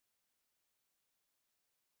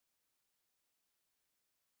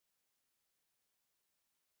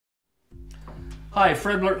Hi,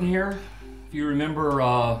 Fred Blurton here. If you remember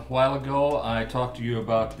a while ago, I talked to you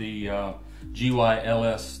about the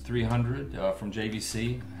GY-LS300 from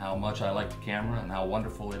JVC, how much I like the camera and how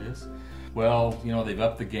wonderful it is. Well, you know, they've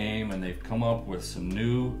upped the game and they've come up with some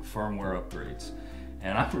new firmware upgrades.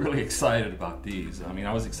 And I'm really excited about these. I mean,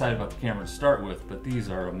 I was excited about the camera to start with, but these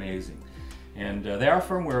are amazing. And they are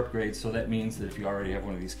firmware upgrades, so that means that if you already have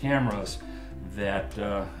one of these cameras, that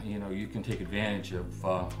you know, you can take advantage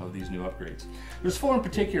of these new upgrades. There's four in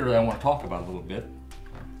particular that I want to talk about a little bit.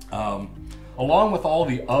 Along with all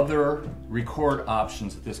the other record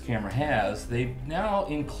options that this camera has, they've now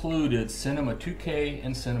included Cinema 2K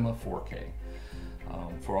and Cinema 4K.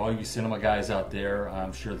 For all you cinema guys out there,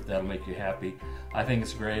 I'm sure that that'll make you happy. I think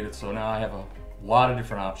it's great. So now I have a lot of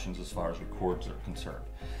different options as far as records are concerned.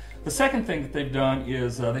 The second thing that they've done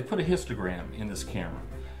is they put a histogram in this camera.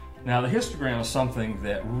 Now, the histogram is something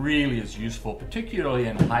that really is useful, particularly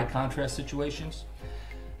in high contrast situations.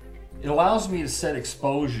 It allows me to set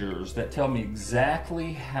exposures that tell me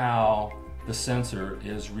exactly how the sensor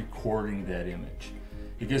is recording that image.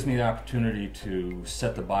 It gives me the opportunity to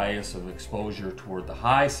set the bias of exposure toward the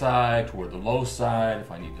high side, toward the low side,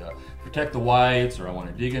 if I need to protect the whites or I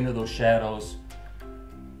want to dig into those shadows.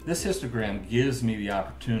 This histogram gives me the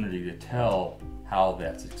opportunity to tell how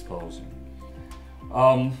that's exposing.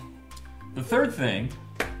 The third thing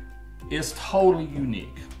is totally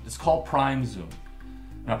unique. It's called prime zoom.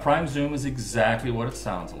 Now, prime zoom is exactly what it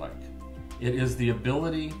sounds like. It is the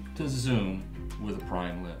ability to zoom with a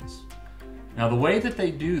prime lens. Now, the way that they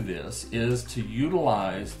do this is to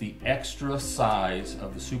utilize the extra size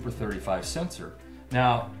of the Super 35 sensor.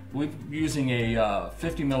 Now, we're using a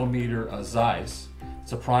 50mm Zeiss.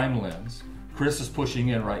 It's a prime lens. Chris is pushing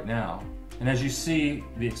in right now. And as you see,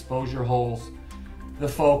 the exposure holds, the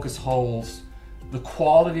focus holds, the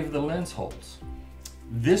quality of the lens holds.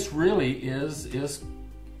 This really is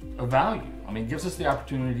a value. I mean, it gives us the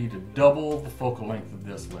opportunity to double the focal length of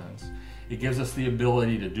this lens. It gives us the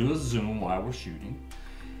ability to do a zoom while we're shooting.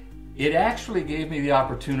 It actually gave me the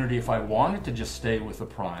opportunity, if I wanted to just stay with the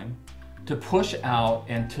prime, to push out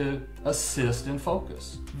and to assist in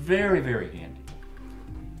focus. Very, very handy.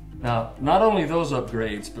 Now, not only those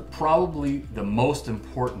upgrades, but probably the most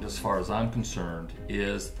important as far as I'm concerned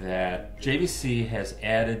is that JVC has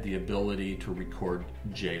added the ability to record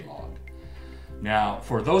J-log. Now,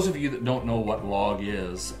 for those of you that don't know what log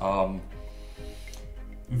is,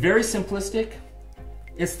 very simplistic.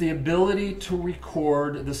 It's the ability to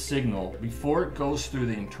record the signal before it goes through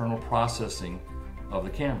the internal processing of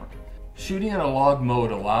the camera. Shooting in a log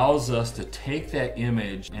mode allows us to take that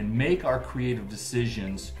image and make our creative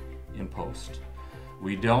decisions in post.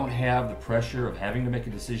 We don't have the pressure of having to make a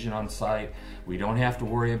decision on site. We don't have to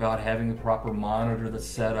worry about having the proper monitor that's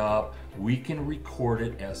set up. We can record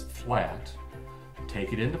it as flat,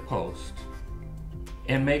 take it into post,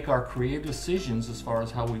 and make our creative decisions as far as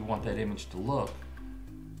how we want that image to look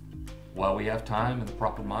while we have time and the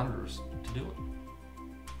proper monitors to do it.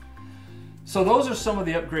 So those are some of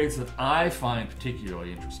the upgrades that I find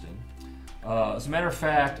particularly interesting. As a matter of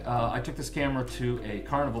fact, I took this camera to a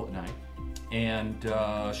carnival at night and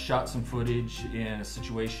shot some footage in a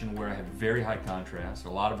situation where I had very high contrast, a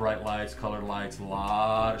lot of bright lights, colored lights, a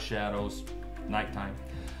lot of shadows, nighttime.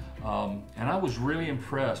 And I was really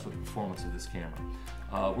impressed with the performance of this camera.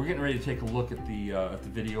 We're getting ready to take a look at the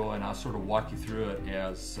video, and I'll sort of walk you through it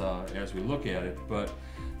as we look at it. But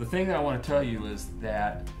the thing that I want to tell you is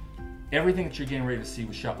that everything that you're getting ready to see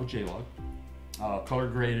was shot with J-log. Color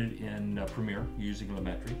graded in Premiere using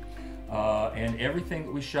Lumetri, and everything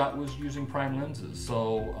that we shot was using prime lenses.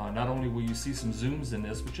 So not only will you see some zooms in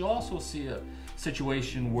this, but you'll also see a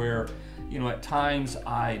situation where, you know, at times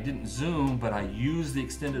I didn't zoom, but I used the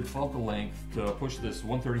extended focal length to push this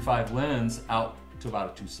 135 lens out to about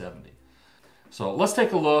a 270. So let's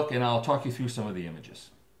take a look, and I'll talk you through some of the images.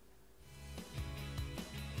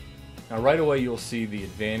 Now, right away you'll see the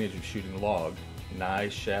advantage of shooting log.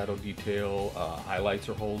 Nice shadow detail, highlights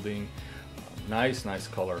are holding, nice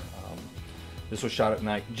color. This was shot at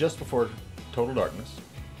night just before total darkness.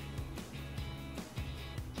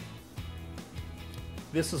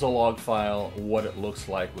 This is a log file, what it looks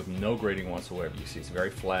like with no grading whatsoever. You see it's very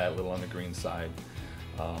flat, a little on the green side.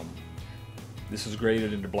 This is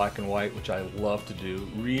graded into black and white, which I love to do.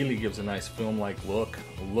 Really gives a nice film-like look.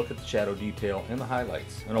 Look at the shadow detail and the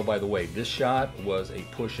highlights. And oh, by the way, this shot was a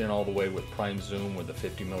push-in all the way with prime zoom with the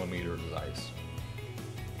 50mm Zeiss.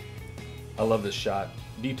 I love this shot.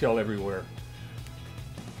 Detail everywhere.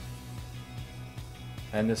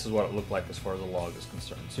 And this is what it looked like as far as the log is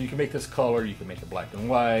concerned. So you can make this color, you can make it black and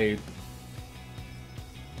white.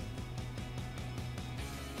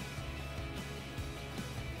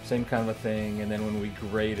 Same kind of a thing, and then when we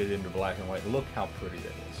grade it into black and white, look how pretty that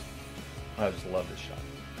is. I just love this shot.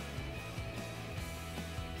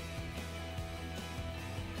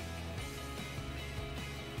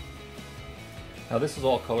 Now this is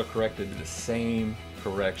all color corrected to the same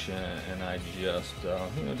correction, and I just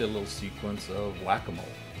you know, did a little sequence of whack-a-mole.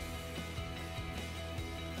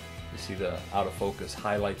 You see the out of focus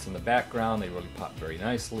highlights in the background, they really pop very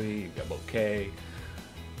nicely. You've got bokeh.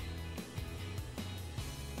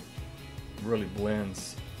 Really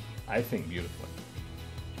blends, I think, beautifully.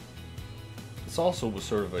 This also was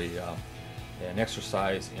sort of an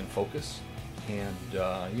exercise in focus, and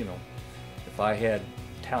you know, if I had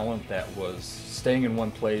talent that was staying in one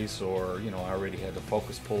place, or you know, I already had a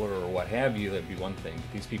focus puller or what have you, that'd be one thing.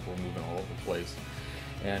 But these people were moving all over the place,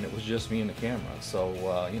 and it was just me and the camera. So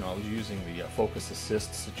you know, I was using the focus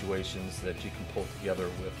assist situations that you can pull together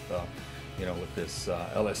with you know, with this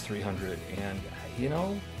LS300, and you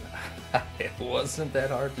know, it wasn't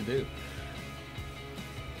that hard to do.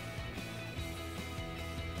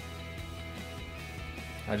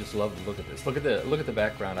 I just love to look at this. Look at the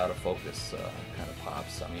background out of focus kind of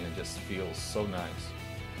pops. I mean, it just feels so nice.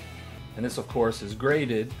 And this, of course, is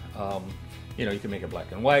graded. You know, you can make it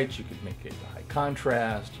black and white. You could make it high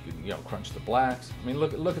contrast. You can, you know, crunch the blacks. I mean,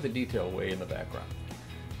 look at the detail way in the background.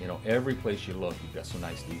 You know, every place you look, you've got some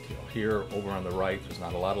nice detail. Here, over on the right, there's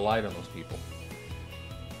not a lot of light on those people.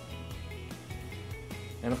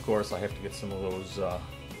 And of course, I have to get some of those,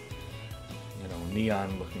 you know,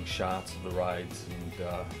 neon-looking shots of the rides, and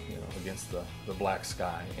you know, against the black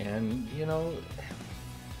sky. And you know,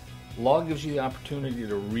 log gives you the opportunity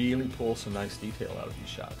to really pull some nice detail out of these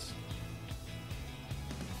shots.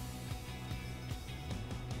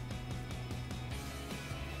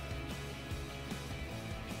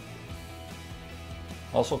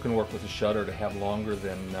 Also, can work with a shutter to have longer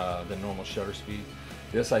than normal shutter speed.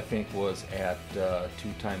 This, I think, was at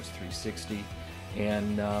 2x360,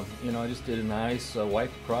 and you know, I just did a nice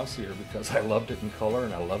wipe across here because I loved it in color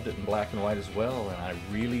and I loved it in black and white as well, and I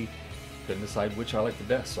really couldn't decide which I liked the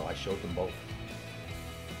best, so I showed them both.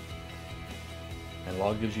 And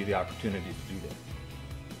log gives you the opportunity to do that.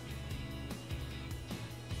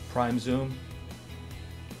 Prime zoom,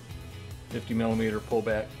 50mm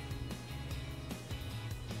pullback.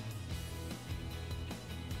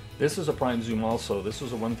 This is a prime zoom also. This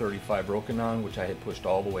was a 135 Rokinon, which I had pushed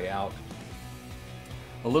all the way out.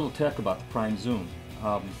 A little tech about the prime zoom.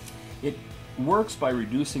 It works by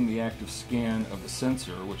reducing the active scan of the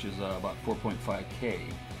sensor, which is about 4.5K,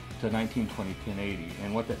 to 1920 1080.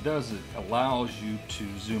 And what that does is it allows you to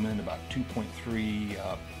zoom in about 2.3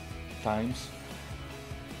 times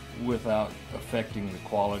without affecting the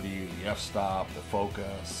quality, the f-stop, the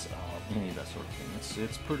focus, any of that sort of thing.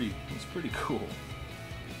 It's pretty cool.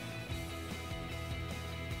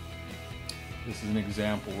 This is an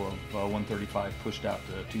example of 135 pushed out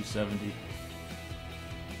to 270.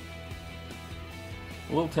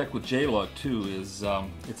 A little tech with J-Log too is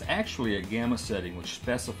it's actually a gamma setting which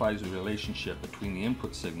specifies the relationship between the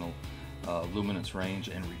input signal, luminance range,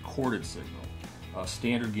 and recorded signal.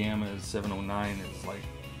 Standard gamma is 709, is like,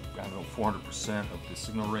 I don't know, 400% of the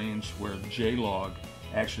signal range, where J-Log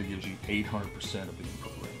actually gives you 800% of the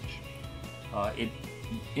input range. It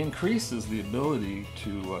increases the ability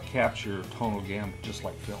to capture tonal gamma just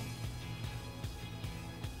like film.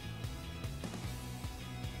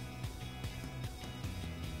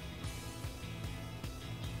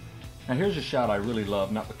 Now here's a shot I really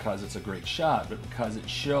love, not because it's a great shot, but because it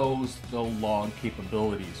shows the log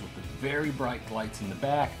capabilities with the very bright lights in the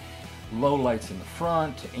back, low lights in the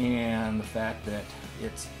front, and the fact that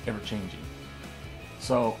it's ever-changing.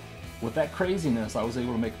 So with that craziness, I was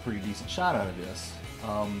able to make a pretty decent shot out of this,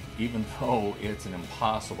 even though it's an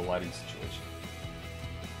impossible lighting situation.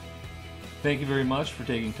 Thank you very much for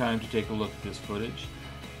taking time to take a look at this footage.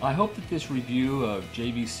 I hope that this review of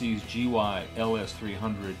JVC's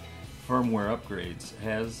GY-LS300 firmware upgrades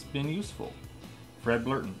has been useful. Fred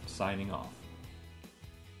Blurton signing off.